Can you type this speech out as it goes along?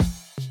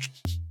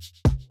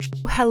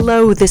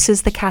Hello, this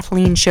is The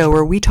Kathleen Show,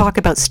 where we talk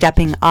about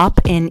stepping up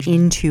and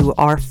into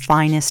our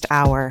finest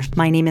hour.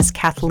 My name is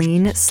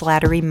Kathleen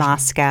Slattery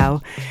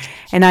Moscow,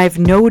 and I've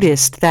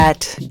noticed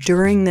that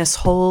during this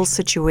whole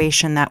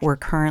situation that we're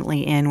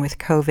currently in with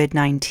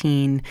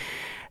COVID-19,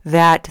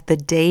 that the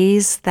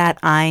days that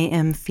I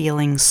am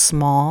feeling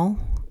small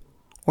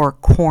or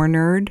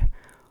cornered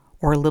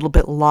or a little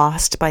bit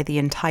lost by the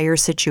entire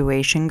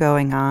situation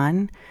going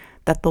on,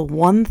 that the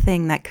one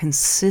thing that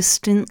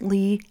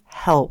consistently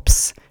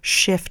helps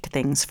shift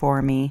things for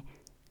me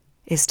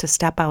is to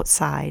step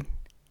outside,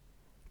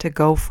 to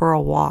go for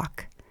a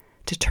walk,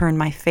 to turn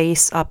my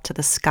face up to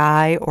the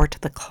sky or to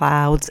the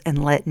clouds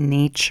and let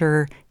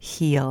nature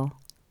heal.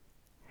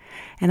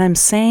 And I'm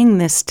saying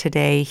this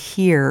today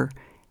here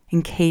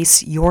in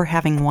case you're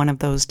having one of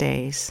those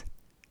days.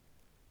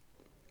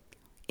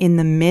 In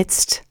the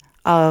midst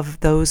of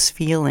those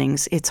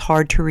feelings, it's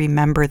hard to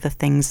remember the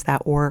things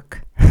that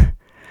work.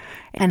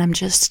 And I'm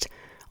just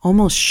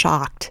almost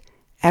shocked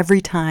every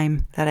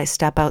time that I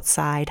step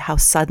outside how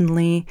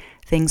suddenly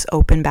things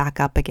open back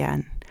up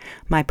again.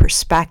 My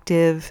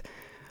perspective,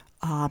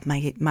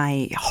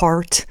 my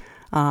heart,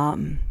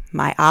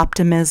 my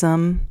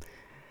optimism.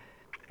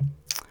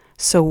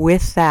 So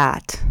with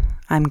that,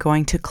 I'm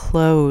going to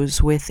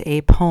close with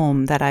a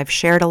poem that I've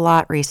shared a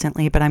lot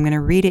recently, but I'm going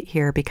to read it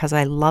here because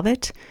I love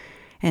it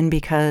and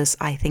because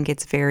I think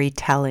it's very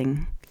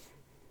telling.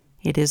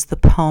 It is the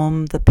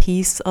poem The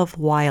Peace of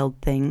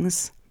Wild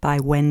Things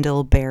by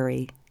Wendell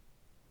Berry.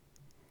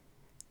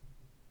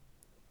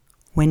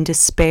 When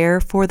despair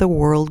for the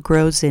world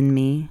grows in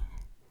me,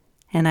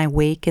 and I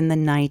wake in the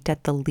night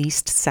at the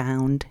least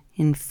sound,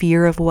 in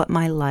fear of what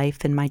my life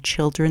and my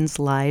children's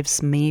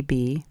lives may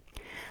be,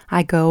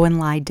 I go and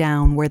lie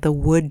down where the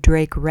wood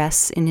drake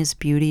rests in his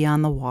beauty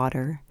on the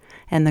water,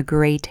 and the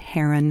great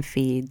heron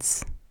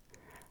feeds.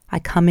 I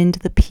come into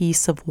the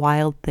peace of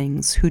wild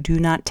things who do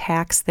not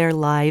tax their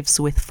lives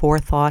with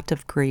forethought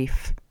of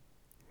grief.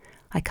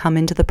 I come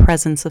into the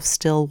presence of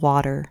still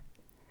water,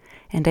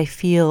 and I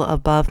feel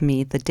above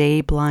me the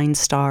day-blind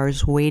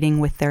stars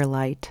waiting with their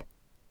light.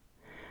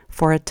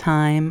 For a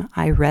time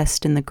I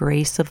rest in the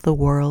grace of the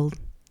world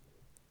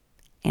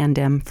and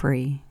am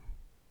free.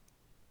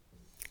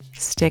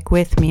 Stick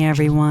with me,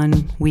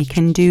 everyone. We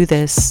can do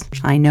this.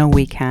 I know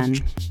we can.